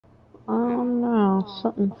don't know.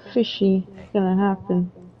 Something fishy is gonna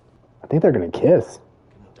happen. I think they're gonna kiss.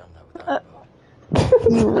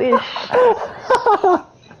 You wish.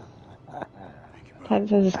 Type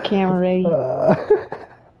says his camera ready.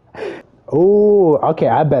 Oh, okay,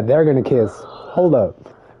 I bet they're gonna kiss. Hold up.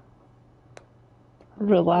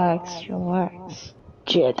 Relax, relax.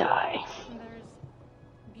 Jedi. There's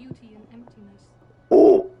beauty in emptiness.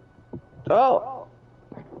 Oh! Oh!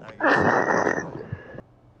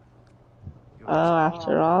 Oh,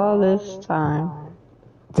 after all this time.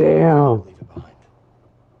 Damn.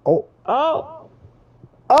 Oh. Oh!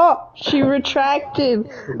 Oh! She retracted!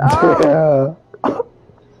 Oh! Yeah.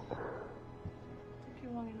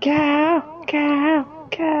 Cow! Cow!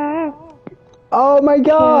 Cow! Oh my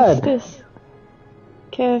god! Cast this.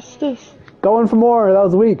 Cast this. Going for more. That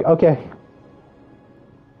was weak. Okay.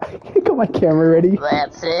 Got my camera ready.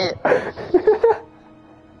 That's it.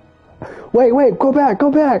 Wait, go back. She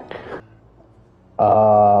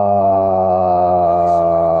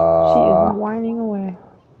is whining away.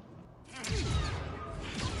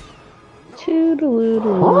 Toodaloo.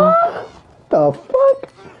 Huh? The fuck?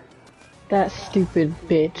 That stupid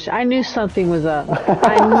bitch. I knew something was up.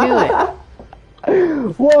 I knew it.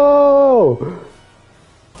 Whoa!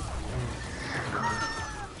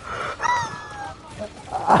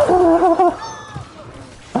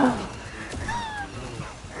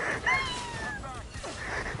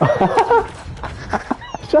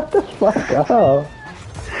 Shut the fuck up. Shut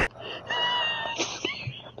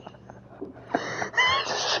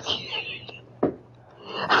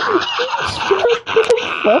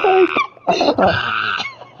the fuck up.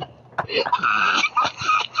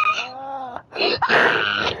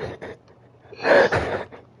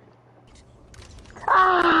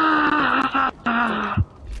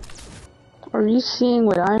 Are you seeing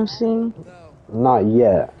what I'm seeing? Not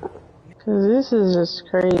yet. Cause this is just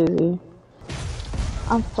crazy.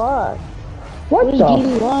 I'm fucked. What Where's the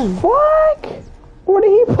DD1? fuck? Where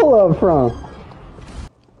did he pull up from?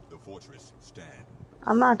 The fortress stands.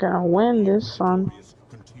 I'm not gonna win this one.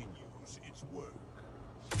 Continues its work.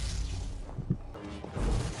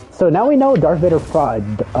 So now we know Darth Vader fought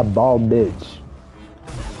a bald bitch.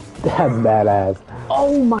 That's badass.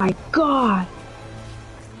 Oh my god!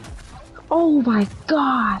 Oh my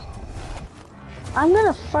god! I'm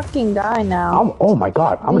gonna fucking die now. Oh my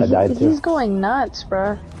god, I'm gonna die too. He's going nuts,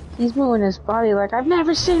 bruh. He's moving his body like I've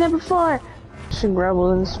never seen it before. Russian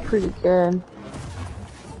Rebel is pretty good.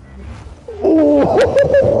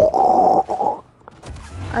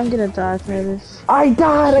 I'm gonna die for this. I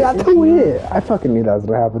died, I got 2 hit. I fucking knew that was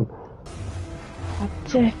gonna happen. I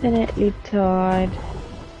definitely died.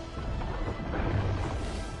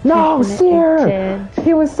 No, Definitely Seer! dead.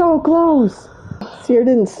 He was so close. Seer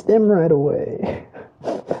didn't stem right away.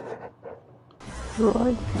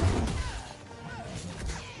 Right.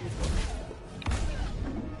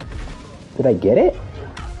 Did I get it?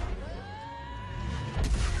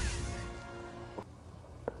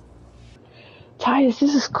 Titus,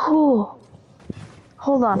 this is cool.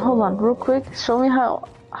 Hold on, real quick. Show me how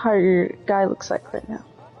your guy looks like right now.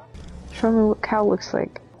 Show me what Cal looks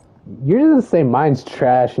like. Yours is the same. Mine's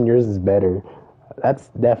trash and yours is better. That's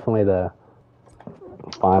definitely the.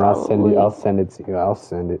 Fine, I'll send it. I'll send it to you. I'll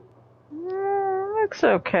send it. Looks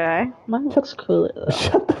okay. Mine looks cooler though.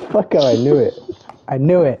 Shut the fuck up! I knew it. I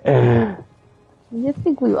knew it. You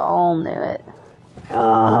think we all knew it?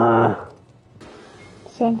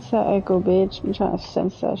 Sense that echo, bitch. I'm trying to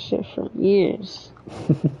sense that shit for years.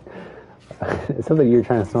 It sounds like you're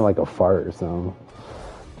trying to sound like a fart or something.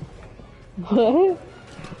 What?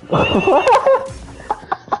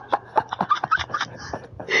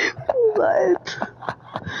 What?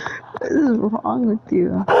 What is wrong with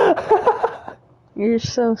you? You're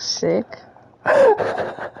so sick.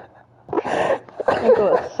 Can't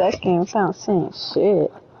go a second without saying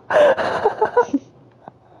shit.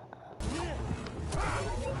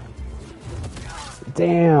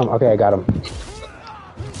 Damn. Okay, I got him.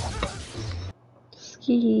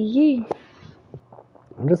 Ski.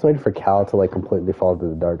 I'm just waiting for Cal to like completely fall to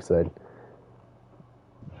the dark side.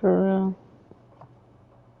 For real.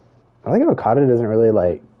 I think Okada doesn't really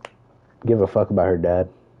like give a fuck about her dad.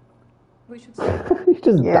 We should He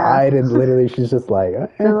just died and literally she's just like, eh.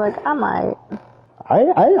 They're like, I might.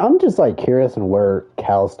 I'm just like curious on where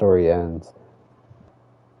Cal's story ends.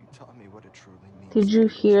 You taught me what it truly means. Did you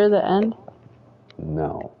hear the end?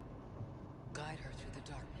 No. Guide her through the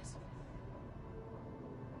darkness.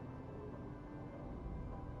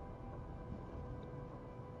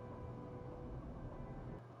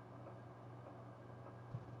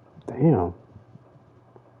 Damn.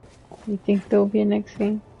 You think there'll be a next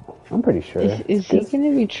game? I'm pretty sure. Is he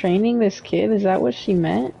gonna be training this kid? Is that what she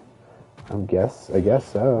meant? I guess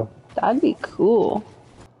so. That'd be cool.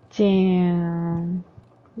 Damn.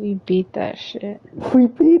 We beat that shit. We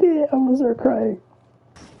beat it. I'm gonna start crying.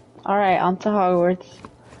 Alright, on to Hogwarts.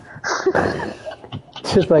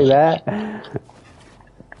 Just like that.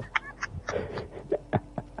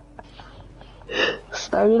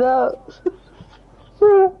 Start it up.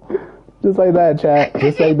 Just like that, chat.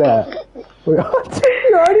 Just like that. You're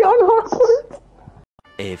already on Hogwarts.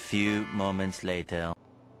 A few moments later.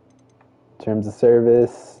 Terms of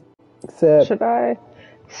service. Accept. Should I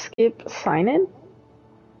skip sign in?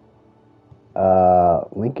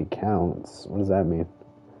 Link accounts. What does that mean?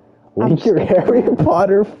 Link your Harry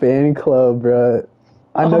Potter fan club, bruh.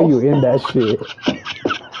 I know you in that shit.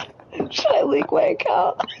 Should I link my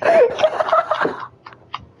account?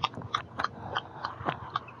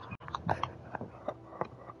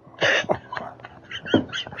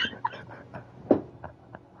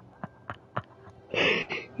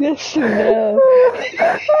 Yes or no?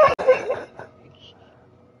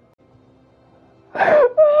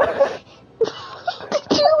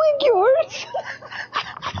 Did you link yours?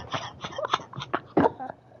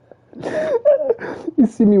 You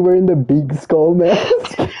see me wearing the big skull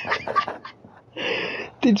mask?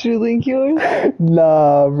 Did you link yours?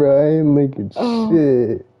 Nah, bro, I ain't linking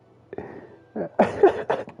shit.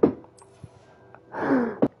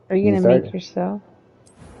 Are you gonna make yourself?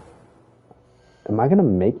 Am I gonna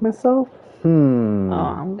make myself? Oh,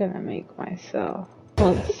 I'm gonna make myself.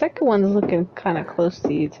 Well, the second one's looking kind of close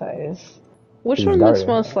to you, Titus. Which one looks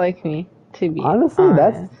most like me, to be honestly,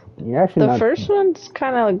 honest? You're actually The first one's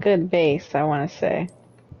kind of a good base, I want to say.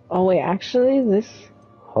 Oh wait, actually, this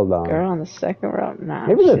Hold on. girl on the second row, nah.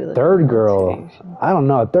 Maybe the third girl. I don't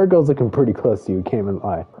know. Third girl's looking pretty close to you. Can't even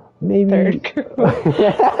lie. Maybe. Third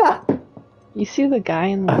girl. You see the guy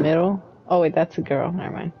in the middle? Oh wait, that's a girl.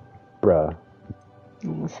 Never mind. Bruh.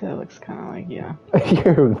 That looks kind of like you.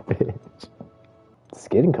 You're a bitch.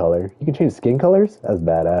 Skin color? You can change skin colors? That's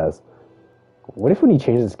badass. What if when you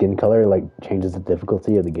change the skin color, like, changes the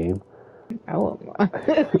difficulty of the game? Oh,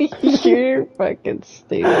 you're fucking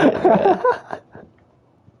stupid.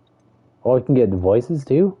 Oh, you can get voices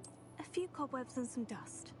too? A few cobwebs and some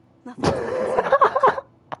dust. Nothing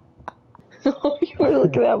to You were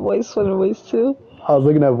looking at voice one and voice two? I was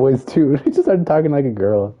looking at voice too. He just started talking like a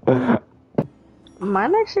girl.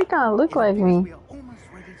 Mine actually kind of look like me.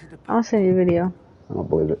 I'll send you a video. I don't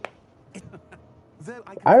believe it.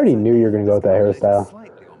 I already knew you were going to go with that hairstyle.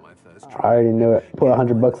 I already knew it. Put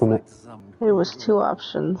 $100 on it. There was two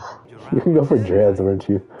options. You can go for dreads, weren't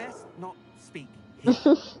you?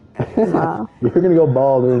 Nah. You're going to go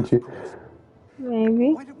bald, weren't you?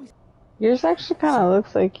 Maybe. Yours actually kind of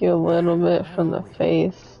looks like you a little bit from the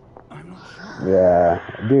face. Yeah.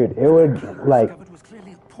 Dude, it would, like,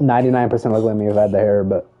 99% look like me if I had the hair,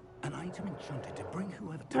 but...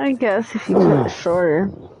 I guess if you put it shorter,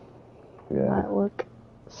 yeah, might look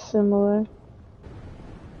similar.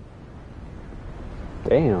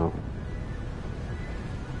 Damn.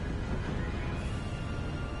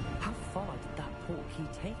 How far did that portkey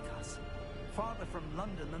take us? Farther from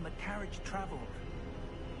London than the carriage travelled.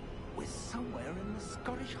 We're somewhere in the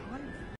Scottish Highlands.